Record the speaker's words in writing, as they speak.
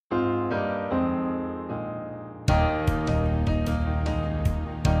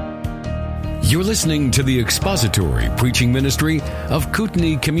You're listening to the expository preaching ministry of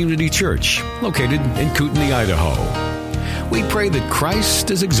Kootenai Community Church, located in Kootenai, Idaho. We pray that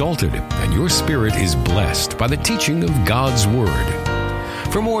Christ is exalted and your spirit is blessed by the teaching of God's Word.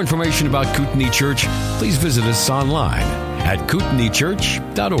 For more information about Kootenai Church, please visit us online at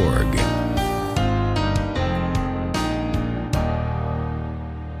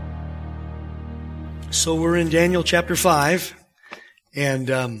kootenaichurch.org. So we're in Daniel chapter 5,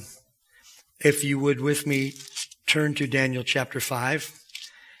 and if you would with me turn to Daniel chapter 5,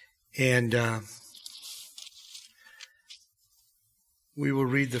 and we will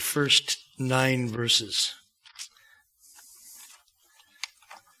read the first 9 verses.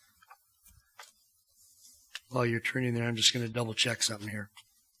 While you're turning there, I'm just going to double check something here.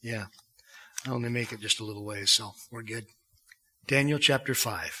 Yeah, I only make it just a little ways, so we're good. Daniel chapter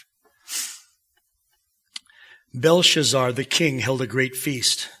 5. Belshazzar the king held a great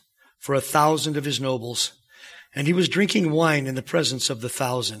feast for 1,000 of his nobles, and he was drinking wine in the presence of the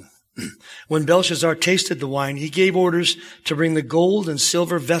 1,000. When Belshazzar tasted the wine, he gave orders to bring the gold and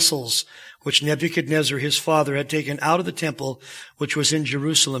silver vessels which Nebuchadnezzar his father had taken out of the temple which was in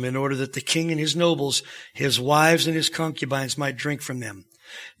Jerusalem, in order that the king and his nobles, his wives and his concubines might drink from them.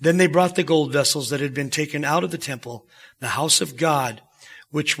 Then they brought the gold vessels that had been taken out of the temple, the house of God,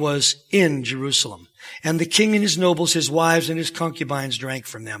 which was in Jerusalem. And the king and his nobles, his wives and his concubines drank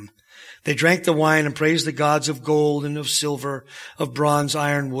from them. They drank the wine and praised the gods of gold and of silver, of bronze,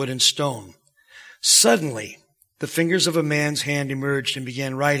 iron, wood, and stone. Suddenly, the fingers of a man's hand emerged and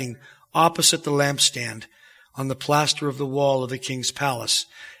began writing opposite the lampstand on the plaster of the wall of the king's palace.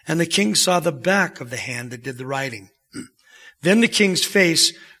 And the king saw the back of the hand that did the writing. Then the king's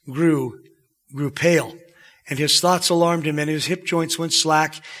face grew pale, and his thoughts alarmed him, and his hip joints went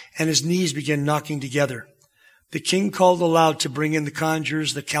slack, and his knees began knocking together. The king called aloud to bring in the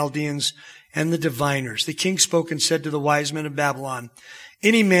conjurers, the Chaldeans, and the diviners. The king spoke and said to the wise men of Babylon,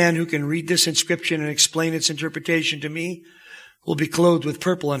 "Any man who can read this inscription and explain its interpretation to me will be clothed with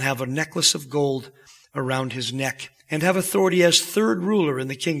purple and have a necklace of gold around his neck, and have authority as third ruler in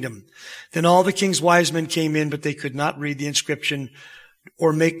the kingdom." Then all the king's wise men came in, but they could not read the inscription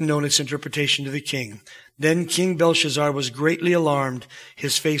or make known its interpretation to the king. Then King Belshazzar was greatly alarmed.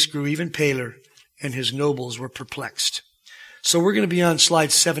 His face grew even paler, and his nobles were perplexed. So we're going to be on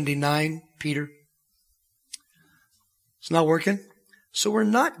slide 79, Peter. It's not working? So we're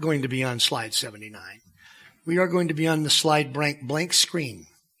not going to be on slide 79. We are going to be on the slide blank screen,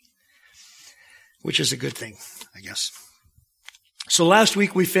 which is a good thing, I guess. So last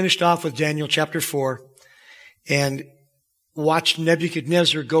week we finished off with Daniel chapter 4 and watched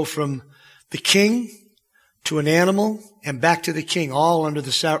Nebuchadnezzar go from the king to an animal and back to the king, all under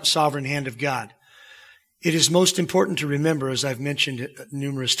the sovereign hand of God. It is most important to remember, as I've mentioned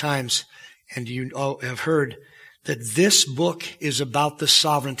numerous times, and you all have heard, that this book is about the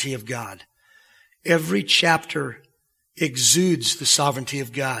sovereignty of God. Every chapter exudes the sovereignty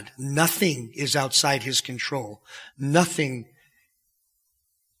of God. Nothing is outside his control. Nothing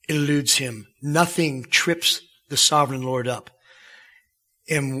eludes him. Nothing trips the sovereign Lord up.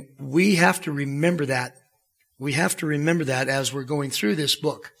 And we have to remember that. We have to remember that as we're going through this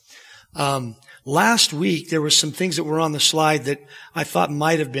book. Last week, there were some things that were on the slide that I thought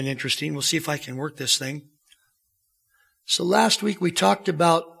might have been interesting. We'll see if I can work this thing. So last week, we talked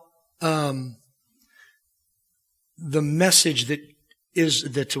about the message that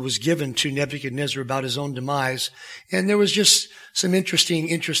was given to Nebuchadnezzar about his own demise. And there was just some interesting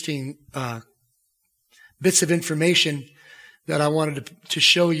bits of information that I wanted to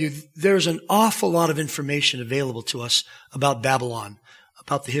show you. There's an awful lot of information available to us about Babylon,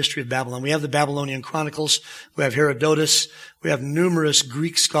 about the history of Babylon. We have the Babylonian Chronicles. We have Herodotus. We have numerous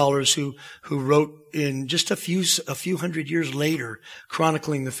Greek scholars who wrote in just a few hundred years later,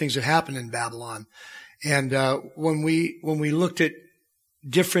 chronicling the things that happened in Babylon. And when we looked at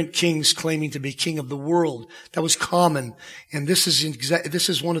different kings claiming to be king of the world, that was common. And this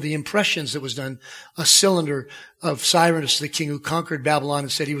is one of the impressions that was done. A cylinder of Cyrus, the king who conquered Babylon,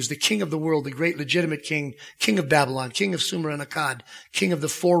 and said he was the king of the world, the great legitimate king, king of Babylon, king of Sumer and Akkad, king of the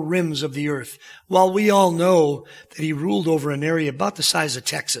 4 rims of the earth. While we all know that he ruled over an area about the size of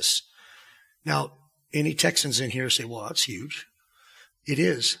Texas. Now, any Texans in here say, well, that's huge. It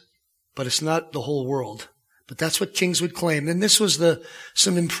is, but it's not the whole world. But that's what kings would claim. And this was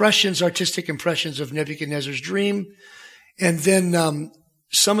some impressions, artistic impressions of Nebuchadnezzar's dream. And then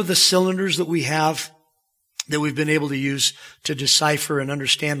some of the cylinders that we have that we've been able to use to decipher and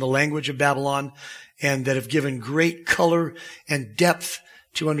understand the language of Babylon, and that have given great color and depth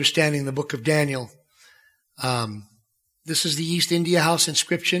to understanding the book of Daniel. This is the East India House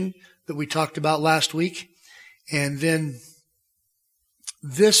inscription that we talked about last week. And then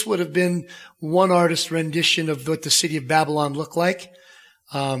this would have been one artist's rendition of what the city of Babylon looked like.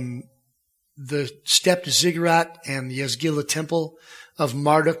 The stepped ziggurat and the Esgila temple of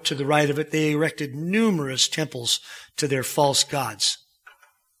Marduk to the right of it. They erected numerous temples to their false gods.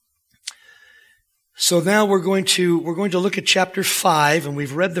 So now we're going to look at chapter 5, and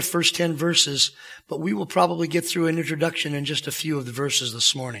we've read the first 10 verses, but we will probably get through an introduction in just a few of the verses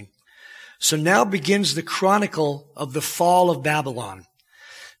this morning. So now begins the chronicle of the fall of Babylon.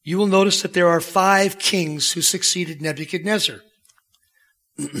 You will notice that there are 5 kings who succeeded Nebuchadnezzar.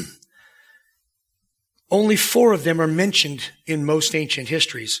 Only 4 of them are mentioned in most ancient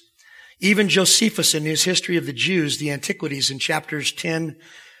histories. Even Josephus in his History of the Jews, the Antiquities, in chapter 10,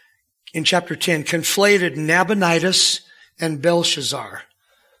 conflated Nabonidus and Belshazzar.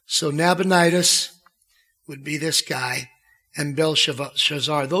 So Nabonidus would be this guy, and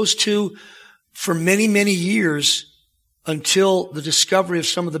Belshazzar. Those two, for many, many years, until the discovery of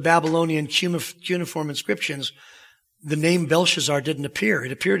some of the Babylonian cuneiform inscriptions, the name Belshazzar didn't appear.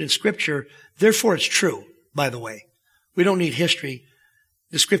 It appeared in Scripture. Therefore, it's true, by the way. We don't need history.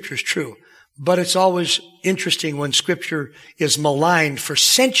 The Scripture is true. But it's always interesting when Scripture is maligned for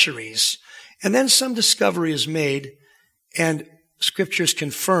centuries, and then some discovery is made, and Scripture is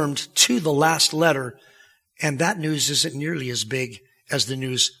confirmed to the last letter, and that news isn't nearly as big as the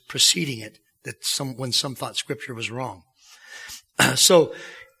news preceding it, when some thought Scripture was wrong. So,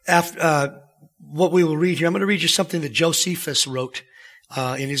 what we will read here, I'm going to read you something that Josephus wrote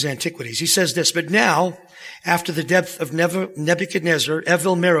in his Antiquities. He says this: "But now, after the death of Nebuchadnezzar,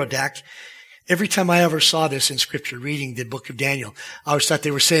 Evil-Merodach," every time I ever saw this in Scripture, reading the book of Daniel, I always thought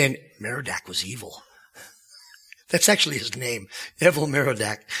they were saying Merodach was evil. That's actually his name,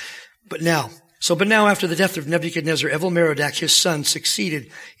 Evil-Merodach. But now after the death of Nebuchadnezzar, Evil-Merodach, his son,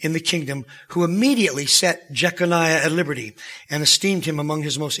 succeeded in the kingdom, who immediately set Jeconiah at liberty and esteemed him among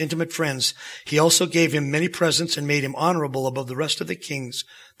his most intimate friends. He also gave him many presents and made him honorable above the rest of the kings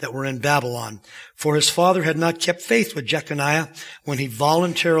that were in Babylon. For his father had not kept faith with Jeconiah when he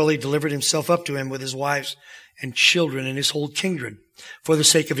voluntarily delivered himself up to him with his wives and children and his whole kindred for the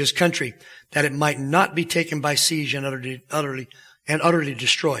sake of his country, that it might not be taken by siege and utterly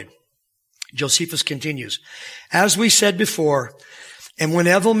destroyed." Josephus continues, "As we said before, and when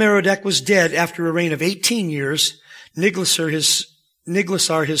Evil-Merodach was dead after a reign of 18 years, Niglasar,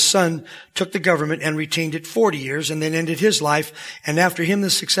 his son, took the government and retained it 40 years and then ended his life. And after him, the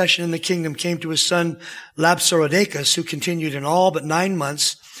succession in the kingdom came to his son Labsarodacus, who continued in all but 9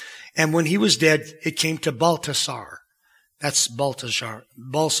 months. And when he was dead, it came to Baltasar." That's Balthazar,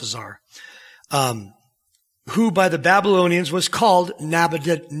 who by the Babylonians was called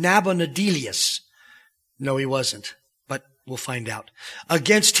Nabonidus. No, he wasn't, but we'll find out.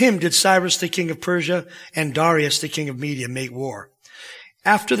 "Against him did Cyrus the king of Persia and Darius the king of Media make war.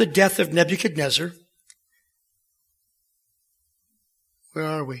 After the death of Nebuchadnezzar," where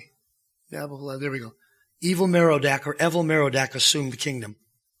are we? There we go. Evil-Merodach assumed the kingdom.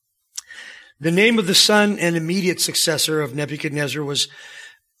 The name of the son and immediate successor of Nebuchadnezzar was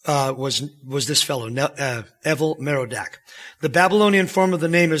this fellow, Evil-Merodach. The Babylonian form of the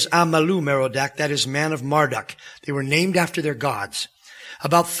name is Amalu-Merodach, that is, man of Marduk. They were named after their gods.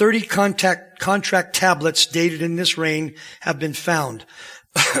 About 30 contract tablets dated in this reign have been found.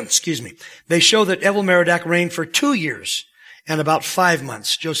 Excuse me. They show that Evil-Merodach reigned for 2 years and about 5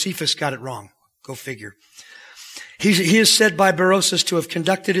 months. Josephus got it wrong. Go figure. He is said by Berosus to have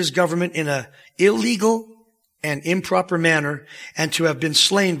conducted his government in an illegal and improper manner, and to have been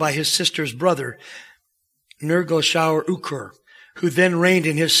slain by his sister's brother, Nergal-Shaur-Ukur, who then reigned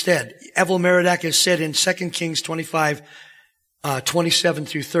in his stead. Evil-Merodach is said in 2 Kings 25, 27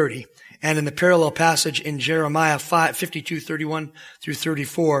 through 30, and in the parallel passage in Jeremiah 52, 31 through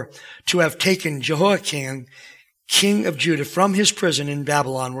 34, to have taken Jehoiakim, king of Judah, from his prison in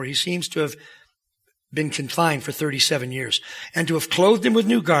Babylon, where he seems to have been confined for 37 years, and to have clothed him with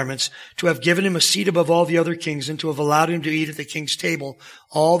new garments, to have given him a seat above all the other kings, and to have allowed him to eat at the king's table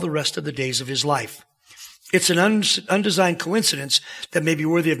all the rest of the days of his life. It's an undesigned coincidence that may be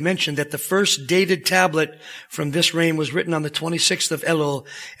worthy of mention that the first dated tablet from this reign was written on the 26th of Elul,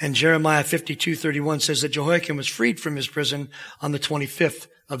 and Jeremiah 52:31 says that Jehoiakim was freed from his prison on the 25th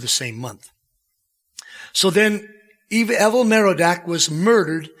of the same month. So then, Evil-Merodach was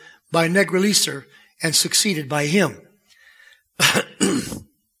murdered by Niglasar and succeeded by him. And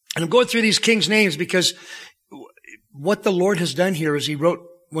I'm going through these kings' names because what the Lord has done here is he wrote,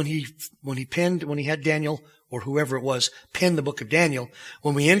 when he had Daniel, or whoever it was, penned the book of Daniel,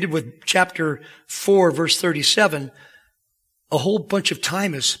 when we ended with chapter 4, verse 37, a whole bunch of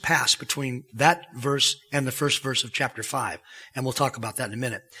time has passed between that verse and the first verse of chapter 5. And we'll talk about that in a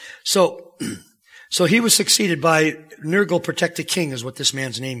minute. So he was succeeded by Nergal-protected king is what this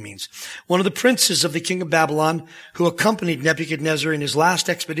man's name means. One of the princes of the king of Babylon who accompanied Nebuchadnezzar in his last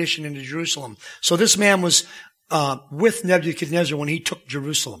expedition into Jerusalem. So this man was with Nebuchadnezzar when he took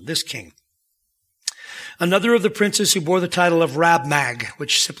Jerusalem, this king. Another of the princes who bore the title of Rabmag,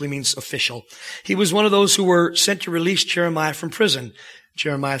 which simply means official. He was one of those who were sent to release Jeremiah from prison,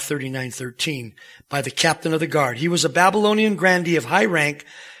 Jeremiah 39:13, by the captain of the guard. He was a Babylonian grandee of high rank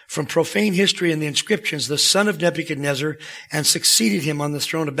from profane history and the inscriptions, the son of Nebuchadnezzar, and succeeded him on the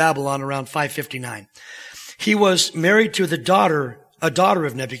throne of Babylon around 559. He was married to a daughter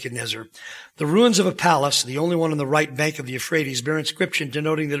of Nebuchadnezzar. The ruins of a palace, the only one on the right bank of the Euphrates, bear inscription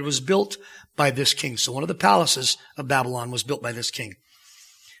denoting that it was built by this king. So one of the palaces of Babylon was built by this king.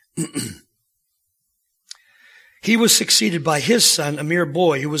 He was succeeded by his son, a mere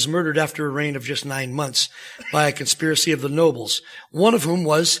boy, who was murdered after a reign of just 9 months by a conspiracy of the nobles, one of whom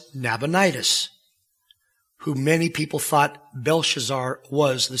was Nabonidus, who many people thought Belshazzar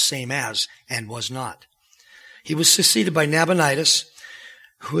was the same as, and was not. He was succeeded by Nabonidus,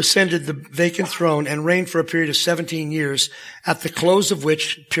 who ascended the vacant throne and reigned for a period of 17 years, at the close of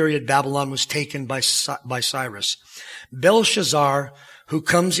which period Babylon was taken by Cyrus. Belshazzar, who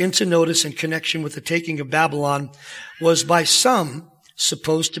comes into notice in connection with the taking of Babylon, was by some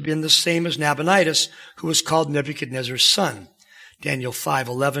supposed to be the same as Nabonidus, who was called Nebuchadnezzar's son, Daniel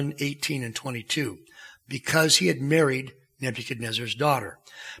 5:11, 18, and 22, because he had married Nebuchadnezzar's daughter.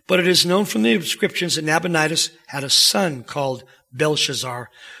 But it is known from the inscriptions that Nabonidus had a son called Belshazzar,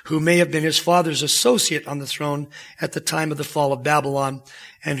 who may have been his father's associate on the throne at the time of the fall of Babylon,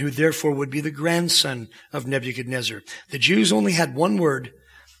 and who therefore would be the grandson of Nebuchadnezzar. The Jews only had one word,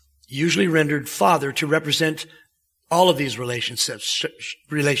 usually rendered father, to represent all of these relationships,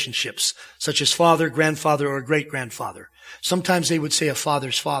 such as father, grandfather, or great-grandfather. Sometimes they would say a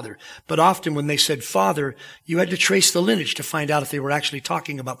father's father, but often when they said father, you had to trace the lineage to find out if they were actually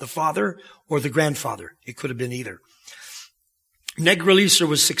talking about the father or the grandfather. It could have been either. Nagrileser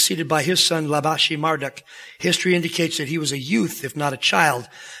was succeeded by his son Labashi-Marduk. History indicates that he was a youth, if not a child,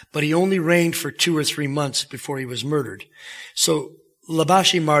 but he only reigned for 2 or 3 months before he was murdered. So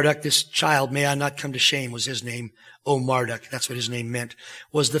Labashi-Marduk, this child, may I not come to shame, was his name. Marduk, that's what his name meant,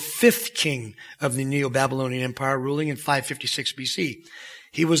 was the 5th king of the Neo-Babylonian Empire, ruling in 556 BC.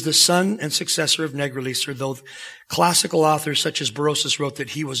 He was the son and successor of Nagrileser, though classical authors such as Berosus wrote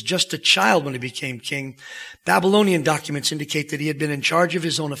that he was just a child when he became king. Babylonian documents indicate that he had been in charge of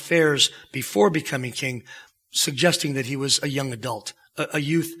his own affairs before becoming king, suggesting that he was a young adult,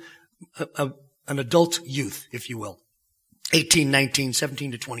 an adult youth, if you will. 18, 19,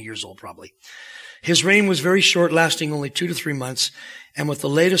 17 to 20 years old probably. His reign was very short, lasting only 2 to 3 months, and with the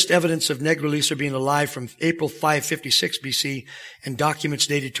latest evidence of Nagrileser being alive from April 556 BC and documents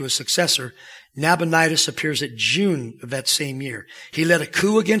dated to a successor, Nabonidus appears at June of that same year. He led a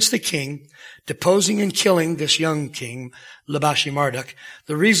coup against the king, deposing and killing this young king, Labashi-Marduk.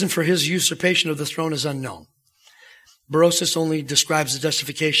 The reason for his usurpation of the throne is unknown. Berosus only describes the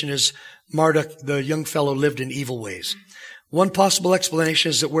justification as Marduk, the young fellow, lived in evil ways. One possible explanation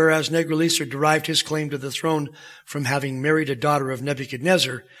is that whereas Nagrileser derived his claim to the throne from having married a daughter of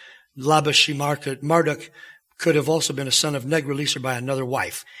Nebuchadnezzar, Labashi-Marduk could have also been a son of Nagrileser by another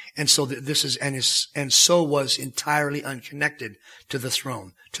wife, and so so was entirely unconnected to the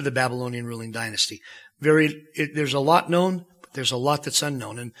throne, to the Babylonian ruling dynasty. There's a lot known, but there's a lot that's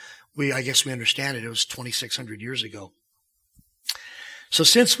unknown, and I guess we understand it. It was 2,600 years ago. So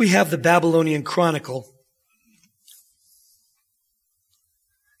since we have the Babylonian Chronicle,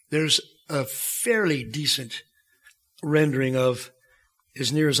 there's a fairly decent rendering of,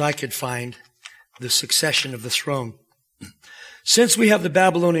 as near as I could find, the succession of the throne. Since we have the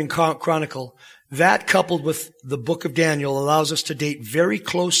Babylonian Chronicle, that coupled with the book of Daniel allows us to date very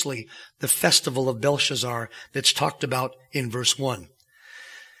closely the festival of Belshazzar that's talked about in verse 1.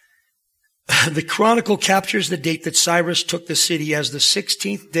 The Chronicle captures the date that Cyrus took the city as the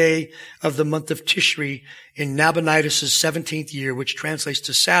 16th day of the month of Tishri in Nabonidus' 17th year, which translates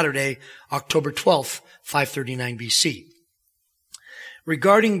to Saturday, October 12th, 539 BC.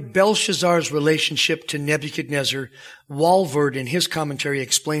 Regarding Belshazzar's relationship to Nebuchadnezzar, Walvoord in his commentary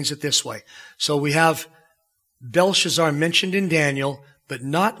explains it this way. So we have Belshazzar mentioned in Daniel, but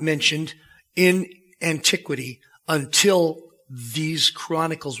not mentioned in antiquity until these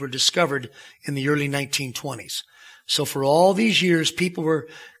chronicles were discovered in the early 1920s. So for all these years, people were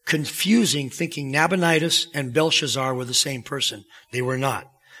confusing, thinking Nabonidus and Belshazzar were the same person. They were not.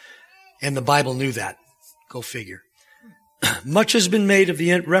 And the Bible knew that. Go figure. Much has been made of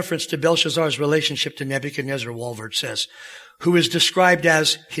the reference to Belshazzar's relationship to Nebuchadnezzar, Walvoord says, who is described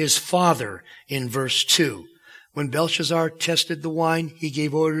as his father in verse 2. When Belshazzar tested the wine, he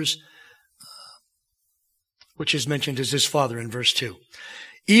gave orders, which is mentioned as his father in verse 2.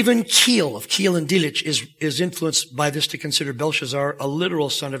 Even Kiel of Kiel and Delitzsch is influenced by this to consider Belshazzar a literal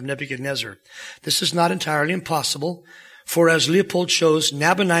son of Nebuchadnezzar. This is not entirely impossible, for as Leopold shows,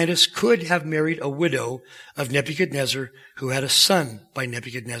 Nabonidus could have married a widow of Nebuchadnezzar who had a son by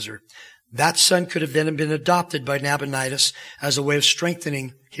Nebuchadnezzar. That son could have then been adopted by Nabonidus as a way of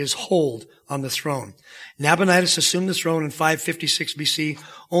strengthening his hold on the throne. Nabonidus assumed the throne in 556 BC,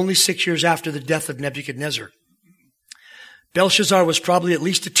 only 6 years after the death of Nebuchadnezzar. Belshazzar was probably at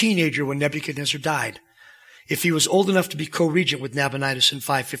least a teenager when Nebuchadnezzar died, if he was old enough to be co-regent with Nabonidus in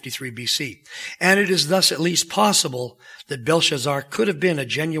 553 BC. And it is thus at least possible that Belshazzar could have been a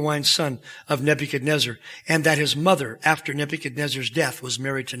genuine son of Nebuchadnezzar, and that his mother, after Nebuchadnezzar's death, was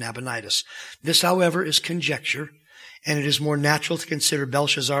married to Nabonidus. This, however, is conjecture, and it is more natural to consider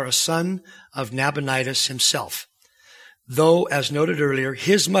Belshazzar a son of Nabonidus himself. Though, as noted earlier,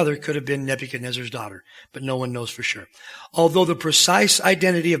 his mother could have been Nebuchadnezzar's daughter, but no one knows for sure. Although the precise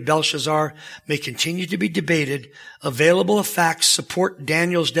identity of Belshazzar may continue to be debated, available facts support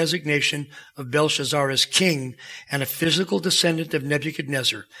Daniel's designation of Belshazzar as king and a physical descendant of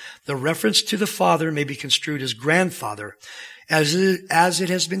Nebuchadnezzar. The reference to the father may be construed as grandfather, as it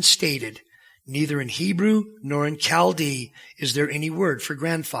has been stated. Neither in Hebrew nor in Chaldee is there any word for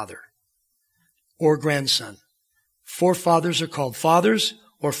grandfather or grandson. Forefathers are called fathers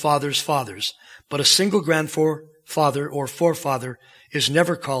or fathers' fathers, but a single grandfather or forefather is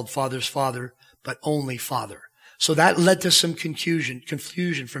never called father's father, but only father. So that led to some confusion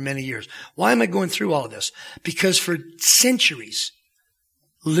for many years. Why am I going through all of this? Because for centuries,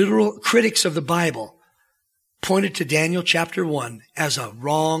 literal critics of the Bible pointed to Daniel chapter 1 as a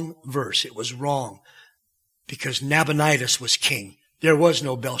wrong verse. It was wrong because Nabonidus was king. There was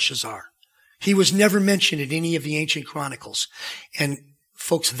no Belshazzar. He was never mentioned in any of the ancient chronicles. And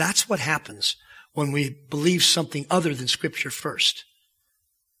folks, that's what happens when we believe something other than Scripture first.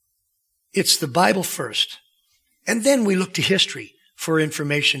 It's the Bible first. And then we look to history for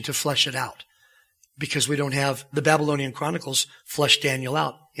information to flesh it out. Because we don't have the Babylonian Chronicles flesh Daniel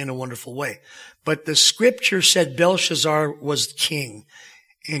out in a wonderful way. But the Scripture said Belshazzar was king.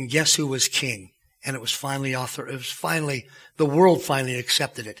 And guess who was king? And it was finally the world finally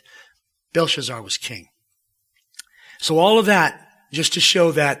accepted it. Belshazzar was king. So all of that, just to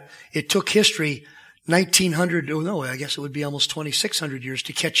show that it took history I guess it would be almost 2,600 years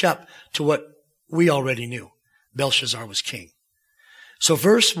to catch up to what we already knew. Belshazzar was king. So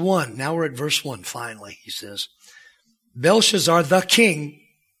verse 1, now we're at verse 1 finally, he says, Belshazzar the king,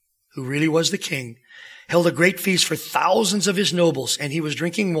 who really was the king, held a great feast for thousands of his nobles, and he was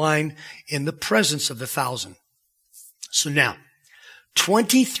drinking wine in the presence of the 1,000. So now,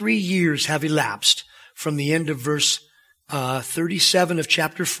 23 years have elapsed from the end of verse 37 of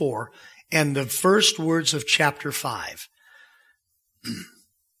chapter 4 and the first words of chapter 5.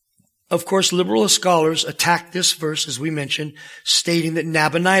 Of course, liberal scholars attacked this verse, as we mentioned, stating that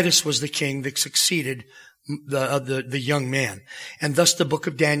Nabonidus was the king that succeeded the young man. And thus the book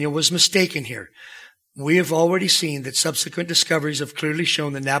of Daniel was mistaken here. We have already seen that subsequent discoveries have clearly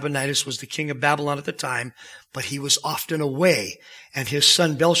shown that Nabonidus was the king of Babylon at the time, but he was often away, and his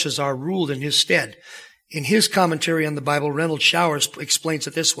son Belshazzar ruled in his stead. In his commentary on the Bible, Reynold Showers explains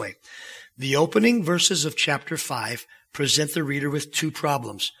it this way. The opening verses of chapter 5 present the reader with two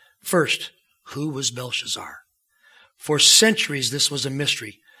problems. First, who was Belshazzar? For centuries, this was a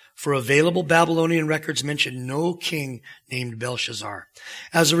mystery. For available Babylonian records mention no king named Belshazzar.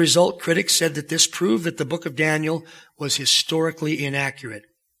 As a result, critics said that this proved that the book of Daniel was historically inaccurate.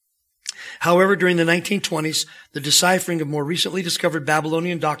 However, during the 1920s, the deciphering of more recently discovered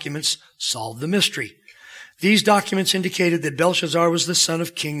Babylonian documents solved the mystery. These documents indicated that Belshazzar was the son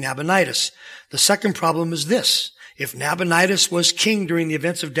of King Nabonidus. The second problem is this. If Nabonidus was king during the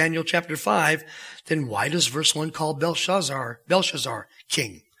events of Daniel chapter 5, then why does verse 1 call Belshazzar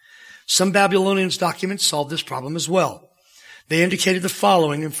king? Some Babylonian documents solved this problem as well. They indicated the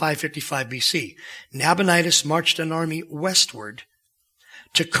following in 555 BC. Nabonidus marched an army westward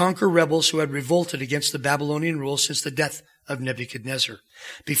to conquer rebels who had revolted against the Babylonian rule since the death of Nebuchadnezzar.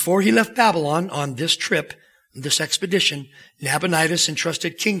 Before he left Babylon on this trip, this expedition, Nabonidus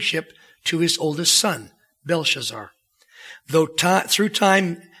entrusted kingship to his oldest son, Belshazzar. Though through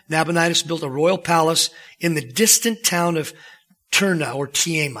time, Nabonidus built a royal palace in the distant town of Turna or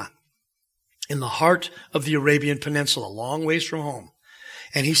Tiama, in the heart of the Arabian Peninsula, a long ways from home.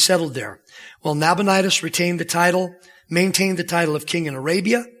 And he settled there. While Nabonidus maintained the title maintained the title of king in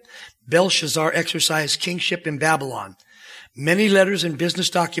Arabia. Belshazzar exercised kingship in Babylon. Many letters and business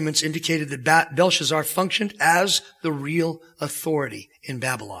documents indicated that Belshazzar functioned as the real authority in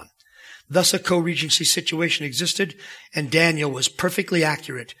Babylon. Thus, a co-regency situation existed, and Daniel was perfectly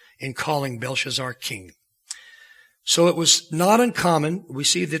accurate in calling Belshazzar king. So it was not uncommon. We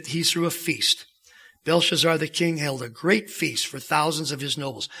see that he threw a feast. Belshazzar the king held a great feast for thousands of his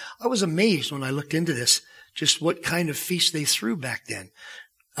nobles. I was amazed when I looked into this, just what kind of feast they threw back then.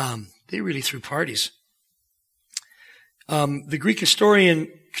 They really threw parties. The Greek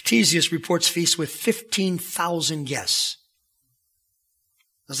historian Ctesias reports feasts with 15,000 guests.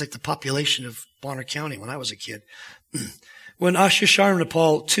 That's like the population of Bonner County when I was a kid. When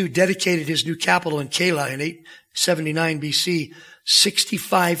Ashurbanipal II dedicated his new capital in Keilah in 879 BC,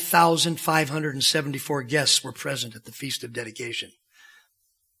 65,574 guests were present at the Feast of Dedication.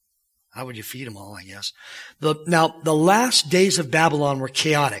 How would you feed them all, I guess? Now, the last days of Babylon were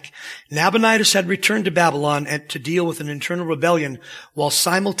chaotic. Nabonidus had returned to Babylon to deal with an internal rebellion while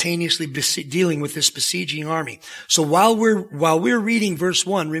simultaneously dealing with this besieging army. So while we're reading verse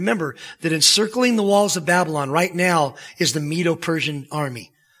 1, remember that encircling the walls of Babylon right now is the Medo-Persian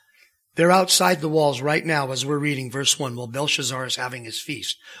army. They're outside the walls right now as we're reading verse 1 while Belshazzar is having his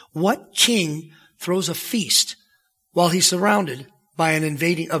feast. What king throws a feast while he's surrounded by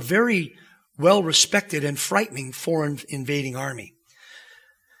a very well-respected and frightening foreign invading army?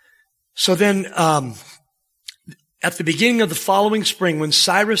 So then, at the beginning of the following spring, when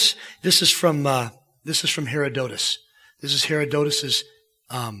Cyrus, this is from Herodotus. This is Herodotus's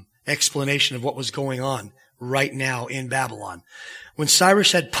explanation of what was going on right now in Babylon. When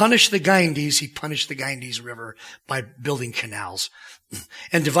Cyrus had punished the Ganges, he punished the Ganges River by building canals.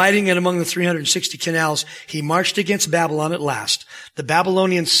 And dividing it among the 360 canals, he marched against Babylon at last. The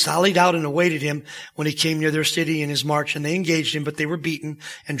Babylonians sallied out and awaited him when he came near their city in his march, and they engaged him, but they were beaten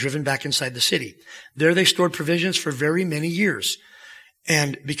and driven back inside the city. There they stored provisions for very many years.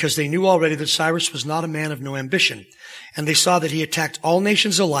 And because they knew already that Cyrus was not a man of no ambition, and they saw that he attacked all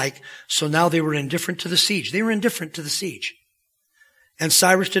nations alike, so now they were indifferent to the siege. They were indifferent to the siege. And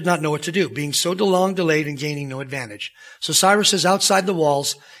Cyrus did not know what to do, being so long delayed and gaining no advantage. So Cyrus is outside the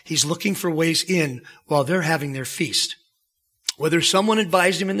walls. He's looking for ways in while they're having their feast. Whether someone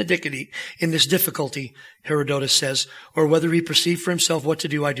advised him in this difficulty, Herodotus says, or whether he perceived for himself what to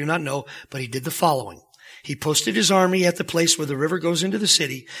do, I do not know, but he did the following. He posted his army at the place where the river goes into the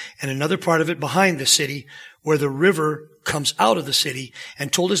city and another part of it behind the city where the river comes out of the city,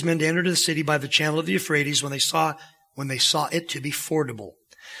 and told his men to enter the city by the channel of the Euphrates when they saw it to be fordable.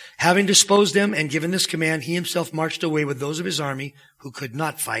 Having disposed them and given this command, he himself marched away with those of his army who could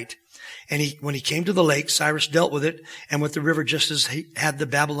not fight. And when he came to the lake, Cyrus dealt with it and with the river just as he had the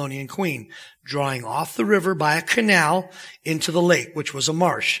Babylonian queen, drawing off the river by a canal into the lake, which was a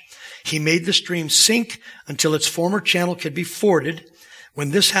marsh. He made the stream sink until its former channel could be forded.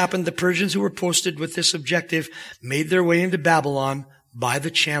 When this happened, the Persians who were posted with this objective made their way into Babylon by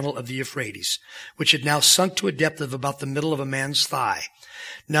the channel of the Euphrates, which had now sunk to a depth of about the middle of a man's thigh.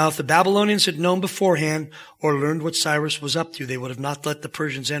 Now, if the Babylonians had known beforehand or learned what Cyrus was up to, they would have not let the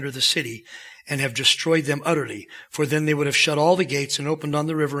Persians enter the city and have destroyed them utterly, for then they would have shut all the gates and opened on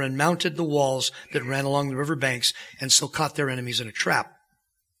the river and mounted the walls that ran along the river banks and so caught their enemies in a trap.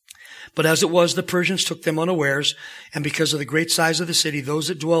 But as it was, the Persians took them unawares, and because of the great size of the city, those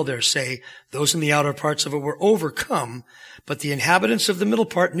that dwell there say, those in the outer parts of it were overcome, but the inhabitants of the middle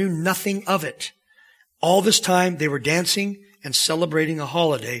part knew nothing of it. All this time they were dancing and celebrating a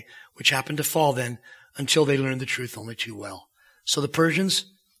holiday, which happened to fall then, until they learned the truth only too well. So the Persians,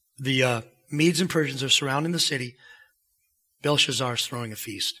 the Medes and Persians are surrounding the city. Belshazzar is throwing a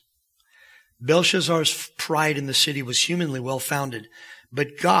feast. Belshazzar's pride in the city was humanly well-founded,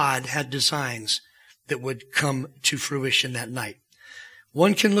 but God had designs that would come to fruition that night.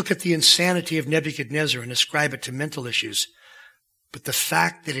 One can look at the insanity of Nebuchadnezzar and ascribe it to mental issues, but the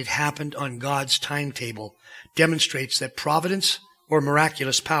fact that it happened on God's timetable demonstrates that providence or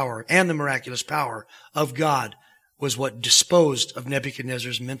miraculous power and the miraculous power of God was what disposed of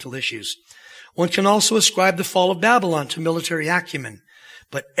Nebuchadnezzar's mental issues. One can also ascribe the fall of Babylon to military acumen.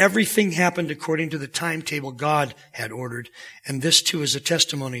 But everything happened according to the timetable God had ordered, and this too is a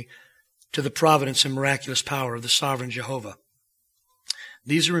testimony to the providence and miraculous power of the sovereign Jehovah.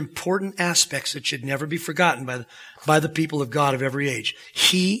 These are important aspects that should never be forgotten by the people of God of every age.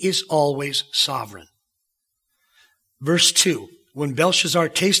 He is always sovereign. Verse 2, when Belshazzar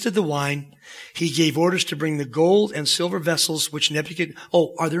tasted the wine, he gave orders to bring the gold and silver vessels which Nebuchadnezzar...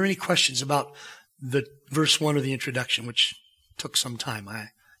 Oh, are there any questions about the verse 1 of the introduction, which took some time?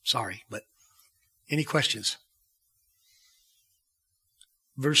 Sorry, but any questions?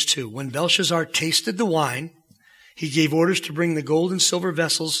 Verse 2, when Belshazzar tasted the wine, he gave orders to bring the gold and silver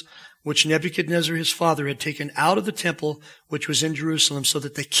vessels which Nebuchadnezzar his father had taken out of the temple which was in Jerusalem, so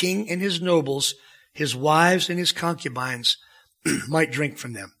that the king and his nobles, his wives and his concubines might drink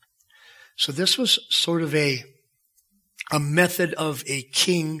from them. So this was sort of a method of a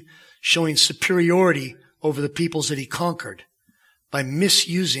king showing superiority over the peoples that he conquered by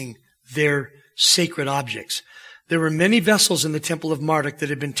misusing their sacred objects. There were many vessels in the temple of Marduk that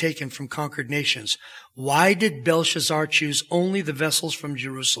had been taken from conquered nations. Why did Belshazzar choose only the vessels from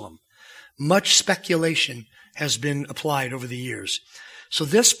Jerusalem? Much speculation has been applied over the years. So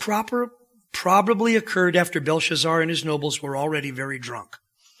this probably occurred after Belshazzar and his nobles were already very drunk.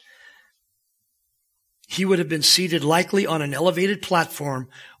 He would have been seated likely on an elevated platform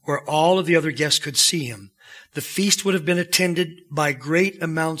where all of the other guests could see him. The feast would have been attended by great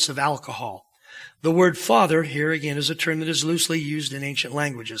amounts of alcohol. The word father, here again, is a term that is loosely used in ancient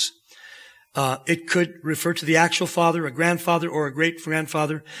languages. It could refer to the actual father, a grandfather, or a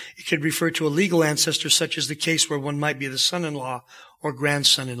great-grandfather. It could refer to a legal ancestor, such as the case where one might be the son-in-law or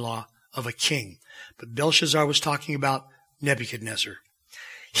grandson-in-law of a king. But Belshazzar was talking about Nebuchadnezzar.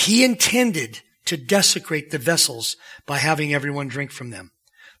 He intended to desecrate the vessels by having everyone drink from them.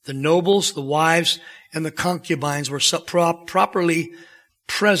 The nobles, the wives, and the concubines were properly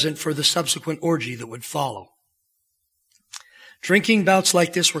present for the subsequent orgy that would follow. Drinking bouts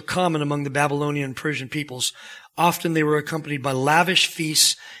like this were common among the Babylonian and Persian peoples. Often they were accompanied by lavish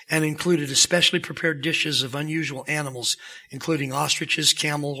feasts and included especially prepared dishes of unusual animals, including ostriches,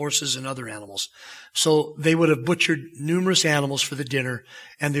 camel, horses, and other animals. So they would have butchered numerous animals for the dinner,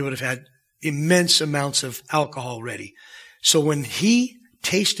 and they would have had immense amounts of alcohol ready. So when he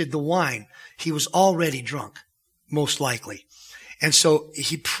tasted the wine, he was already drunk, most likely. And so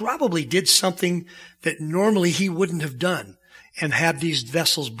he probably did something that normally he wouldn't have done, and had these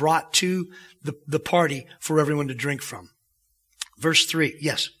vessels brought to the party for everyone to drink from. Verse 3,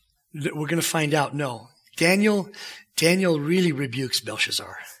 yes, we're going to find out. No, Daniel really rebukes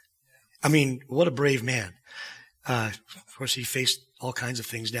Belshazzar. I mean, what a brave man. Of course, he faced all kinds of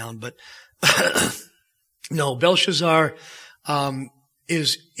things down, but no, Belshazzar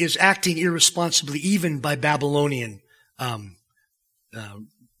is acting irresponsibly even by Babylonian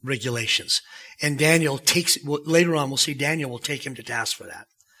regulations. And Daniel later on we'll see Daniel will take him to task for that.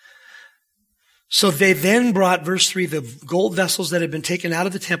 So they then brought, verse 3, the gold vessels that had been taken out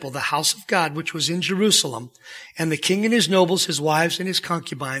of the temple, the house of God, which was in Jerusalem, and the king and his nobles, his wives, and his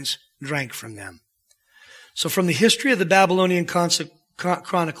concubines drank from them. So from the history of the Babylonian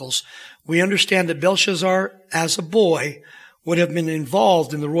chronicles, we understand that Belshazzar, as a boy, would have been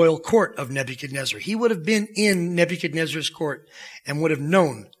involved in the royal court of Nebuchadnezzar. He would have been in Nebuchadnezzar's court and would have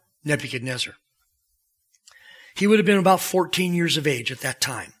known Nebuchadnezzar. He would have been about 14 years of age at that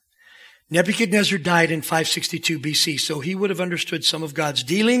time. Nebuchadnezzar died in 562 BC, so he would have understood some of God's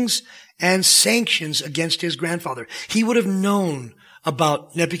dealings and sanctions against his grandfather. He would have known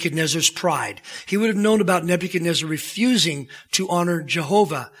about Nebuchadnezzar's pride. He would have known about Nebuchadnezzar refusing to honor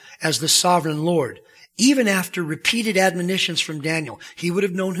Jehovah as the sovereign Lord. Even after repeated admonitions from Daniel, he would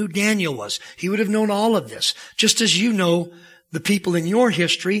have known who Daniel was. He would have known all of this, just as you know the people in your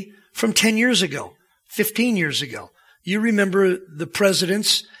history from 10 years ago, 15 years ago. You remember the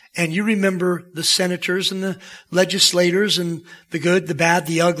presidents, and you remember the senators and the legislators and the good, the bad,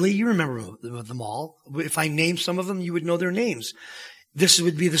 the ugly. You remember them all. If I named some of them, you would know their names. This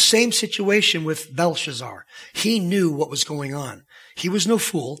would be the same situation with Belshazzar. He knew what was going on. He was no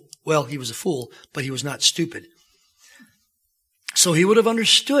fool. Well, he was a fool, but he was not stupid. So he would have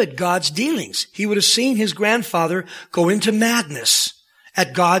understood God's dealings. He would have seen his grandfather go into madness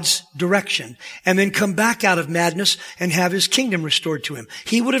at God's direction and then come back out of madness and have his kingdom restored to him.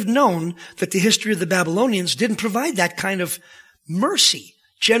 He would have known that the history of the Babylonians didn't provide that kind of mercy.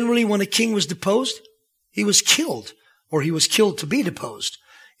 Generally, when a king was deposed, he was killed, or he was killed to be deposed.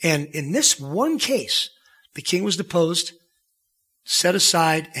 And in this one case, the king was deposed, set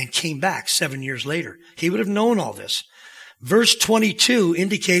aside, and came back 7 years later. He would have known all this. Verse 22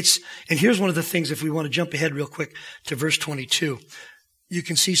 indicates, and here's one of the things, if we want to jump ahead real quick to verse 22, you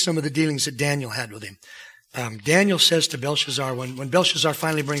can see some of the dealings that Daniel had with him. Daniel says to Belshazzar, when Belshazzar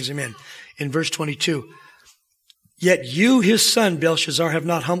finally brings him in verse 22, "Yet you, his son, Belshazzar, have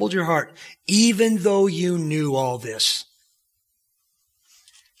not humbled your heart, even though you knew all this."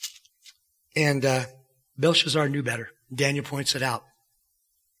 And Belshazzar knew better. Daniel points it out.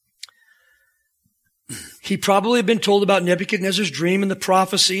 He probably had been told about Nebuchadnezzar's dream and the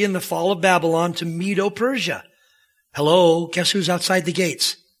prophecy and the fall of Babylon to Medo-Persia. Hello, guess who's outside the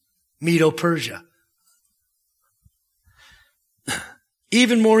gates? Medo-Persia.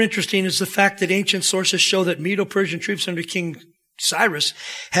 Even more interesting is the fact that ancient sources show that Medo-Persian troops under King Cyrus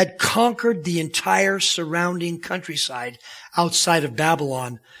had conquered the entire surrounding countryside outside of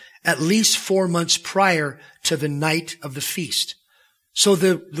Babylon at least 4 months prior to the night of the feast. So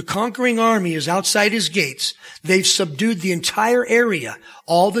the conquering army is outside his gates. They've subdued the entire area.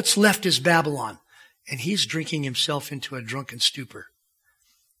 All that's left is Babylon. And he's drinking himself into a drunken stupor.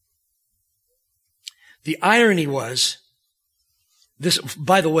 The irony was, this,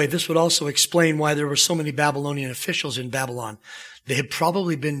 by the way, this would also explain why there were so many Babylonian officials in Babylon. They had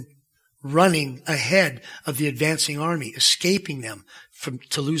probably been running ahead of the advancing army, escaping them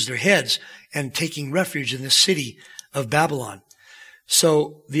to lose their heads and taking refuge in the city of Babylon.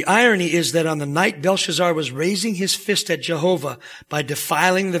 So the irony is that on the night Belshazzar was raising his fist at Jehovah by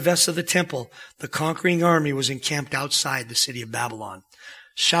defiling the vessels of the temple, the conquering army was encamped outside the city of Babylon.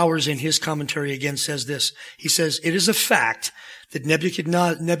 Showers in his commentary again says this. He says, it is a fact that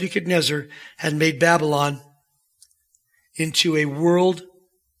Nebuchadnezzar had made Babylon into the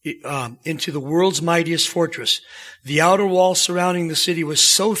world's mightiest fortress. The outer wall surrounding the city was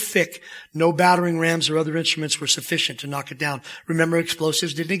so thick, no battering rams or other instruments were sufficient to knock it down. Remember,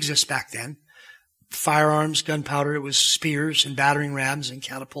 explosives didn't exist back then. Firearms, gunpowder, it was spears and battering rams and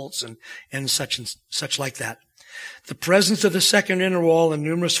catapults and such like that. The presence of the second inner wall and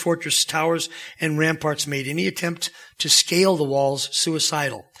numerous fortress towers and ramparts made any attempt to scale the walls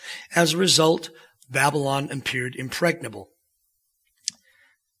suicidal. As a result, Babylon appeared impregnable.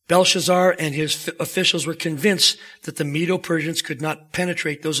 Belshazzar and his officials were convinced that the Medo-Persians could not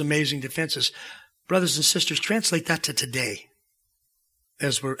penetrate those amazing defenses. Brothers and sisters, translate that to today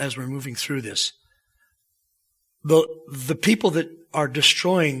as we're moving through this. The people that are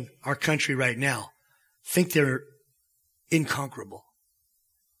destroying our country right now think they're inconquerable.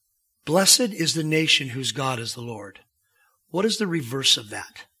 Blessed is the nation whose God is the Lord. What is the reverse of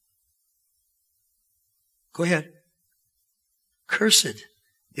that? Go ahead. Cursed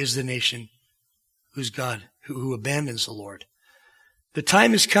is the nation whose God, who abandons the Lord. The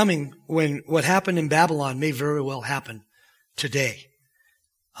time is coming when what happened in Babylon may very well happen today.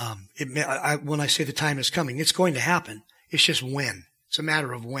 When I say the time is coming, it's going to happen. It's just when. It's a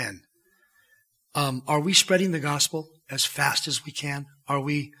matter of when. Are we spreading the gospel as fast as we can? Are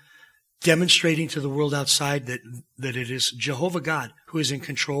we demonstrating to the world outside that it is Jehovah God who is in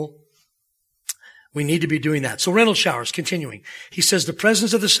control? We need to be doing that. So Reynolds Showers, continuing. He says, the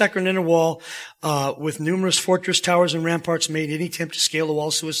presence of the second inner wall, with numerous fortress towers and ramparts made any attempt to scale the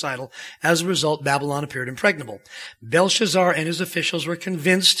wall suicidal. As a result, Babylon appeared impregnable. Belshazzar and his officials were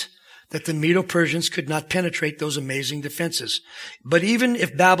convinced that the Medo-Persians could not penetrate those amazing defenses. But even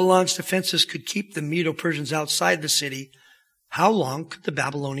if Babylon's defenses could keep the Medo-Persians outside the city, how long could the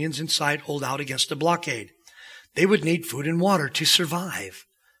Babylonians inside hold out against a blockade? They would need food and water to survive.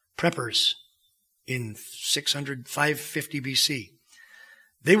 Preppers in 550 BC.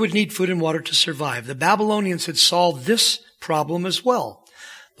 They would need food and water to survive. The Babylonians had solved this problem as well.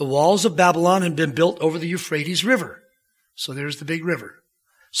 The walls of Babylon had been built over the Euphrates River. So there's the big river.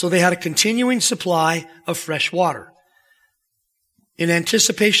 So they had a continuing supply of fresh water. In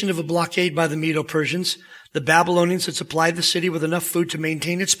anticipation of a blockade by the Medo-Persians, the Babylonians had supplied the city with enough food to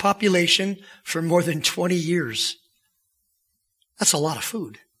maintain its population for more than 20 years. That's a lot of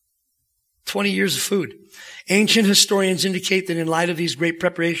food. 20 years of food. Ancient historians indicate that in light of these great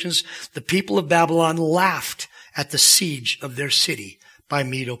preparations, the people of Babylon laughed at the siege of their city by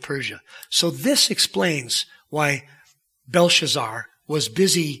Medo-Persia. So this explains why Belshazzar was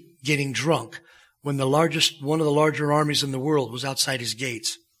busy getting drunk when one of the larger armies in the world was outside his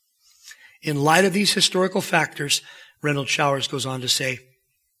gates. In light of these historical factors, Reynolds Showers goes on to say,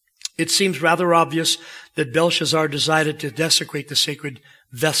 it seems rather obvious that Belshazzar decided to desecrate the sacred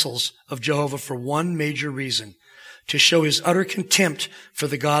vessels of Jehovah for one major reason, to show his utter contempt for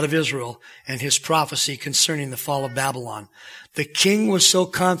the God of Israel and his prophecy concerning the fall of Babylon. The king was so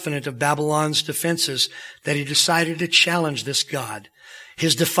confident of Babylon's defenses that he decided to challenge this God.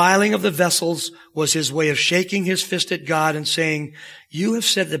 His defiling of the vessels was his way of shaking his fist at God and saying, you have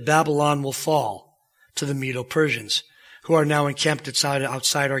said that Babylon will fall to the Medo-Persians, who are now encamped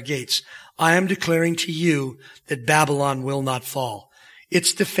outside our gates. I am declaring to you that Babylon will not fall.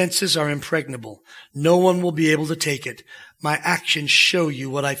 Its defenses are impregnable. No one will be able to take it. My actions show you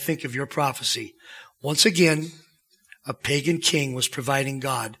what I think of your prophecy. Once again, a pagan king was providing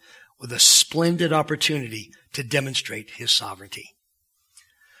God with a splendid opportunity to demonstrate his sovereignty.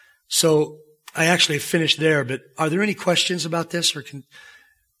 So I actually finished there, but are there any questions about this or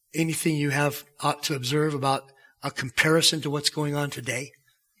anything you have to observe about a comparison to what's going on today?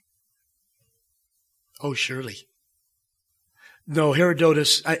 Oh, surely. No,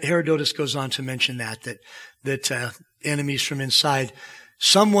 Herodotus goes on to mention that enemies from inside,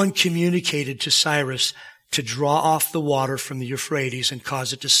 someone communicated to Cyrus to draw off the water from the Euphrates and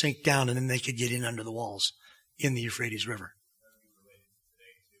cause it to sink down, and then they could get in under the walls in the Euphrates River.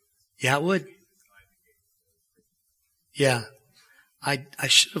 Yeah, it would. Yeah. I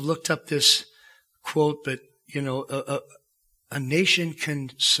should have looked up this quote, but, a nation can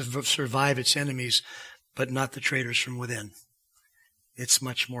survive its enemies, but not the traitors from within. It's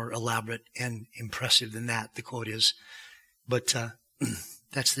much more elaborate and impressive than that, the quote is. But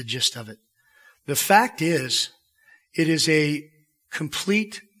that's the gist of it. The fact is, it is a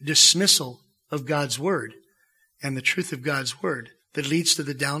complete dismissal of God's word and the truth of God's word that leads to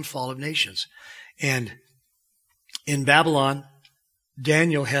the downfall of nations. And in Babylon,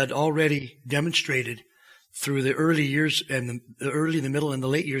 Daniel had already demonstrated through the early years and the middle, and the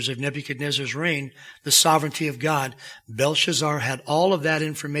late years of Nebuchadnezzar's reign, the sovereignty of God. Belshazzar had all of that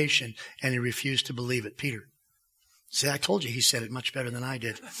information, and he refused to believe it. Peter. See, I told you he said it much better than I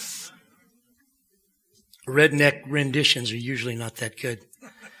did. Redneck renditions are usually not that good.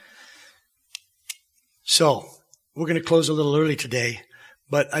 So, we're going to close a little early today,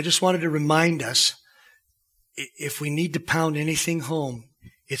 but I just wanted to remind us, if we need to pound anything home,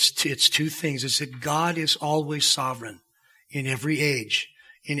 it's two things. It's that God is always sovereign in every age,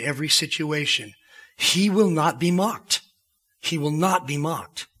 in every situation. He will not be mocked. He will not be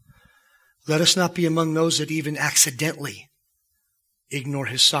mocked. Let us not be among those that even accidentally ignore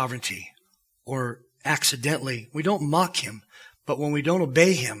his sovereignty, or accidentally. We don't mock him, but when we don't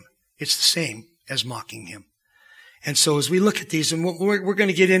obey him, it's the same as mocking him. And so as we look at these, and we're going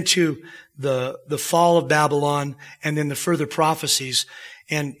to get into the fall of Babylon and then the further prophecies,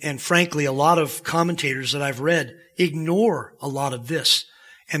 and frankly, a lot of commentators that I've read ignore a lot of this,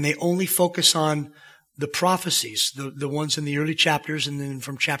 and they only focus on the prophecies, the ones in the early chapters, and then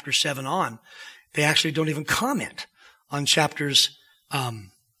from chapter 7 on. They actually don't even comment on chapters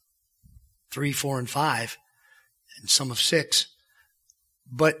 3, 4, and 5, and some of 6.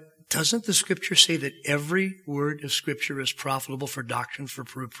 But doesn't the Scripture say that every word of Scripture is profitable for doctrine, for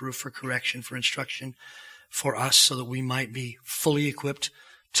reproof, for correction, for instruction, for us, so that we might be fully equipped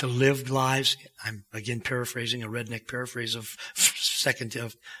to live lives? I'm again paraphrasing a redneck paraphrase of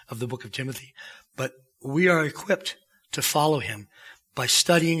the book of Timothy. But we are equipped to follow him by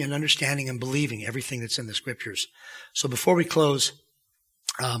studying and understanding and believing everything that's in the Scriptures. So before we close,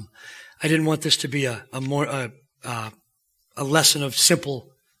 I didn't want this to be a lesson of simple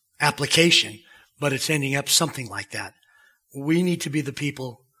application, but it's ending up something like that. We need to be the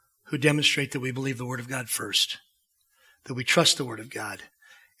people who demonstrate that we believe the Word of God first, that we trust the Word of God,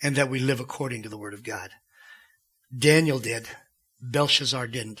 and that we live according to the Word of God. Daniel did, Belshazzar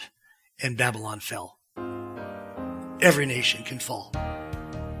didn't, and Babylon fell. Every nation can fall.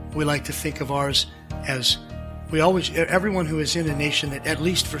 We like to think of ours as, everyone who is in a nation that at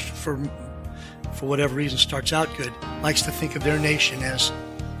least for whatever reason starts out good, likes to think of their nation as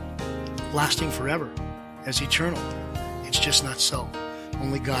lasting forever, as eternal. It's just not so.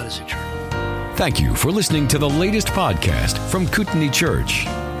 Only God is eternal. Thank you for listening to the latest podcast from Kootenai Church.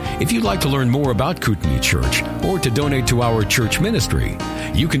 If you'd like to learn more about Kootenai Church or to donate to our church ministry,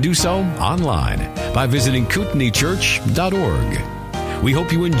 you can do so online by visiting kootenaichurch.org. We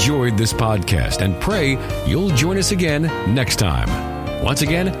hope you enjoyed this podcast and pray you'll join us again next time. Once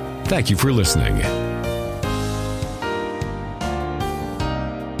again, thank you for listening.